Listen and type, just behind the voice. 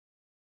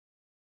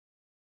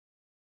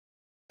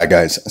Hi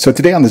guys, so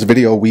today on this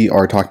video we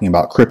are talking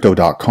about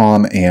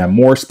crypto.com, and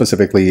more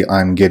specifically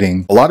I'm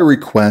getting a lot of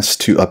requests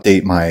to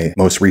update my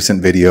most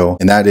recent video,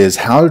 and that is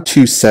how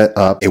to set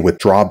up a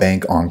withdraw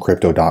bank on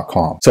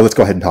crypto.com. So let's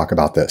go ahead and talk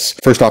about this.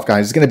 First off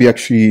guys, it's going to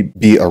actually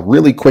be a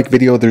really quick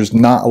video. There's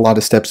not a lot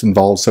of steps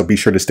involved, so be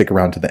sure to stick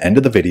around to the end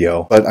of the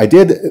video. But I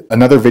did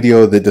another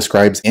video that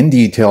describes in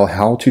detail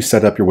how to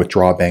set up your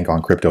withdraw bank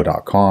on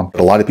crypto.com.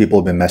 But a lot of people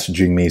have been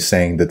messaging me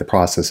saying that the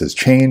process has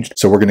changed,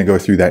 so we're going to go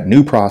through that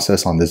new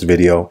process on this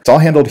video. It's all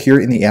handled here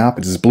in the app.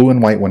 It is blue and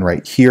white one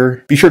right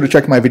here. Be sure to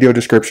check my video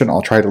description.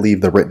 I'll try to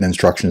leave the written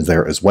instructions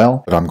there as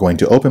well, but I'm going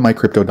to open my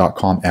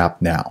crypto.com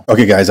app now.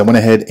 Okay guys, I went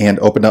ahead and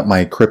opened up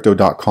my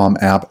crypto.com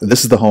app.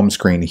 This is the home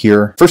screen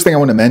here. First thing I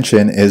want to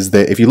mention is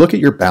that if you look at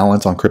your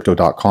balance on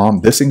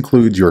crypto.com, this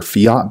includes your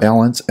fiat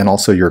balance and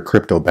also your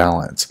crypto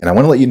balance. And I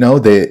want to let you know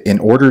that in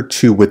order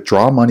to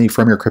withdraw money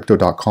from your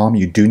crypto.com,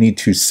 you do need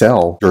to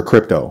sell your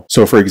crypto.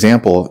 So for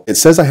example, it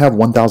says I have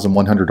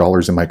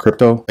 $1,100 in my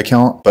crypto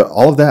account, but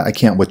all of that I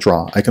can't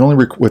withdraw. I can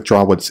only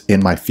withdraw what's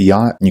in my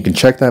fiat. And you can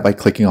check that by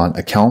clicking on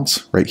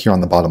accounts right here on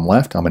the bottom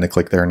left. I'm going to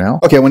click there now.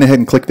 Okay, I went ahead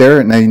and clicked there,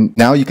 and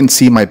now you can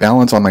see my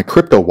balance on my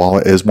crypto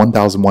wallet is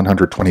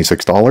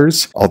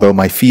 $1,126, although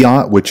my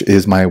fiat, which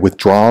is my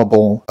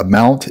withdrawable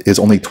amount, is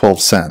only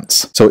 12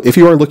 cents. So if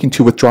you are looking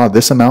to withdraw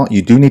this amount,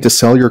 you do need to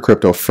sell your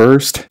crypto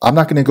first. I'm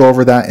not going to go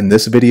over that in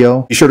this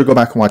video. Be sure to go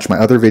back and watch my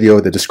other video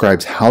that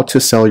describes how to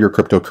sell your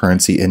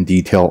cryptocurrency in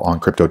detail on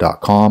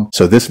crypto.com.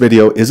 So this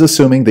video is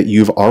assuming that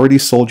you've already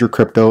sold your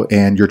crypto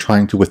and you're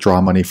trying to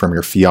withdraw money from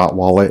your fiat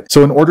wallet.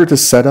 So in order to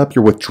set up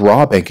your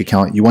withdraw bank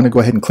account, you want to go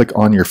ahead and click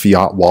on your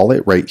fiat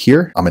wallet right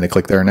here. I'm going to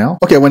click there now.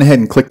 Okay, I went ahead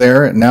and clicked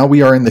there. Now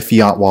we are in the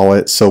fiat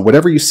wallet. So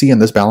whatever you see in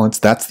this balance,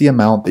 that's the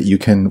amount that you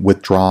can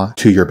withdraw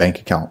to your bank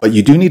account. But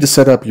you do need to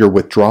set up your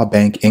withdraw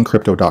bank in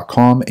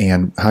crypto.com.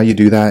 And how you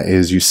do that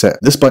is you set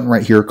this button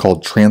right here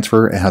called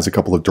transfer. It has a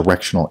couple of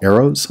directional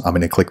arrows. I'm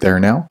going to click there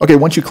now. Okay,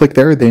 once you click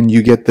there, then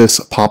you get this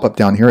pop-up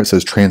down here. It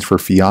says transfer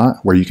fiat,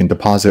 where you can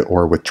deposit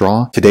or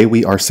withdraw. Today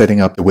we are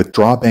setting up the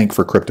withdraw bank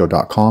for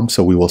crypto.com,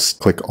 so we will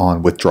click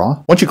on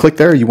withdraw. Once you click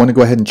there, you want to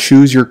go ahead and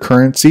choose your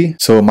currency.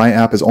 So my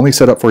app is only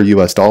set up for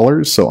US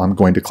dollars, so I'm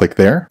going to click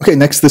there. Okay,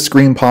 next the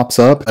screen pops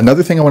up.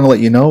 Another thing I want to let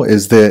you know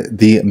is that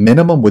the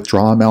minimum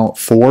withdrawal amount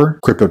for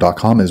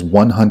crypto.com is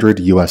 100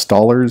 US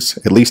dollars,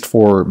 at least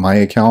for my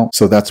account.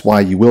 So that's why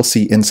you will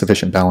see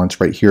insufficient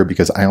balance right here,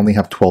 because I only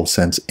have 12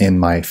 cents in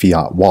my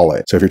fiat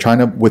wallet. So if you're trying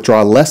to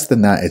withdraw less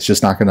than that, it's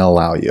just not going to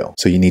allow you.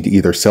 So you need to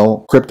either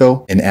sell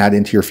crypto and add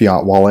into your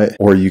fiat wallet,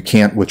 or you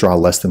can't withdraw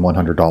less than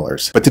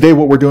 $100. But today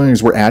what we're doing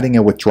is we're adding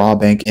a withdraw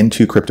bank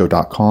into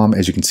crypto.com.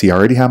 As you can see, I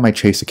already have my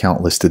Chase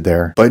account listed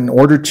there. But in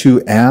order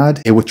to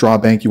add a withdraw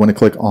bank, you want to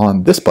click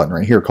on this button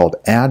right here called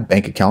add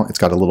bank account. It's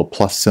got a little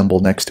plus symbol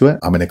next to it.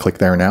 I'm going to click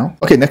there now.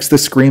 Okay, next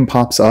this screen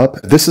pops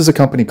up. This is a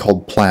company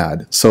called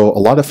Plaid. So a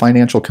lot of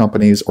financial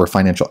companies or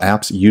financial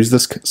apps use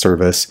this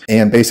service,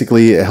 and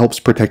basically it helps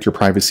protect your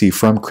privacy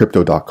from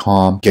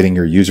crypto.com, getting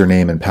your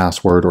username and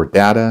password or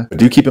data. But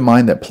do keep in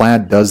mind that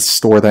Plaid does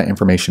store that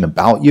information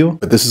about you,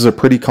 but this is a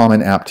pretty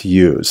common app to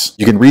use.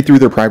 You can read through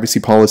their privacy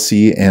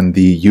policy and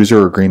the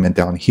user agreement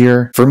down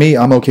here. For me,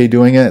 I'm okay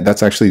doing it.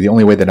 That's actually the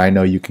only way that I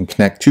know you can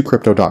connect to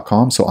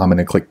crypto.com, so I'm going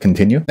to click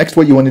continue. Next,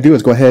 what you want to do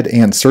is go ahead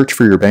and search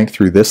for your bank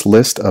through this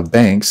list of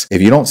banks.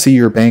 If you don't see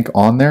your bank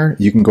on there,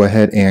 you can go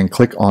ahead and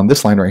click on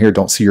this line right here,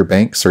 don't see your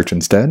bank, search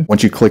instead.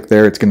 Once you click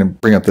there, it's going to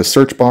bring up the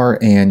search bar,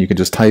 and you can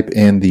just type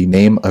in the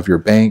name of your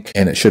bank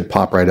and it should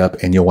pop right up,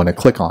 and you'll want to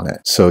click on it.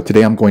 So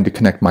today I'm going to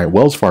connect my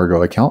Wells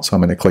Fargo account, so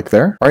I'm going to click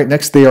there. All right,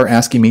 next they are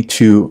asking me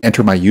to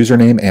enter my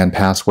username and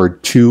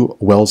password to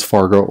Wells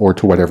Fargo or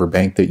to whatever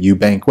bank that you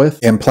bank with.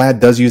 And Plaid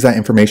does use that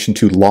information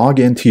to log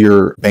into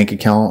your bank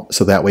account,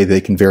 so that way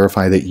they can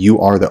verify that you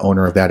are the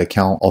owner of that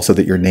account, also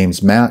that your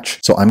names match.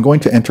 So I'm going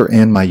to enter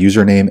in my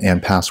username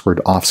and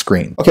password off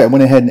screen. Okay, I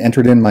went ahead and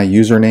entered in my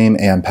username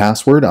and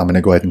password. I'm going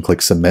to go ahead and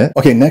click submit.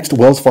 Okay, next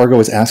Wells Fargo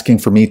is asking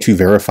for me to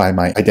verify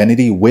my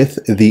identity with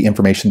the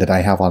information that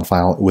I have on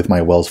file with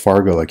my Wells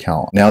Fargo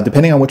account. Now,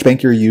 depending on which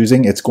bank you're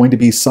using, it's going to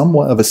be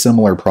somewhat of a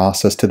similar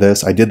process to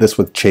this. I did this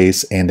with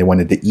Chase and they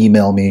wanted to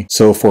email me.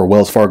 So for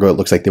Wells Fargo, it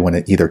looks like they want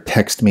to either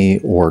text me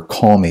or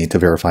call me to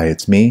verify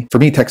it's me. For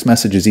me, text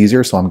message is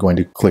easier, so I'm going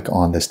to click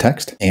on this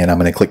text and I'm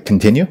going to click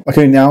continue.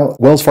 Okay, now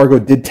Wells Fargo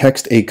did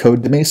text a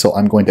code to me, so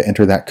I'm going to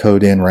enter that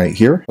code in right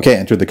here. Okay,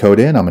 enter the code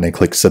in. I'm going to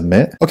click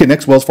submit. Okay,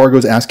 next Wells Fargo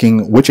is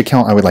asking which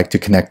account I would like to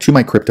connect to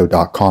my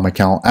crypto.com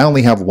account. I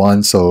only have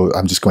one, so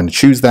I'm just going to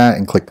choose that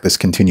and click this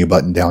continue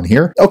button down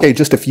here. Okay,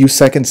 just a few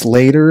seconds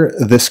later,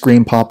 this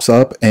screen pops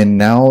up, and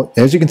now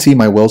as you can see,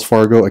 my Wells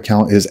Fargo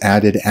account is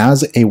added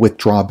as a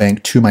withdraw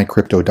bank to my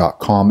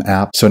crypto.com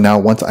app. So now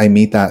once I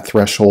meet that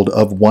threshold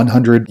of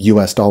 100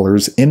 US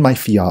dollars in my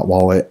fiat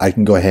wallet, I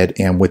can go ahead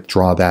and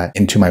withdraw that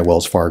into my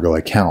Wells Fargo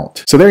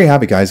account. So there you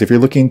have it guys. If you're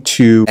looking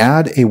to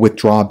add a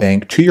withdraw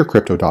bank to your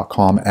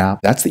crypto.com app,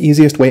 that's the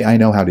easiest way I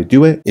know how to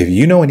do it. If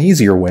you know an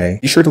easier way,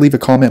 be sure to leave a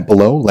comment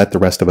below. Let the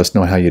rest of us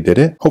know how you did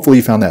it. Hopefully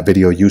you found that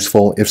video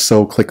useful. If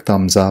so, click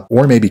thumbs up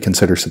or maybe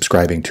consider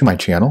subscribing to my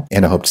channel,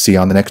 and I hope to see you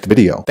on the next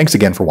video. Thanks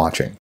again for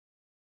watching.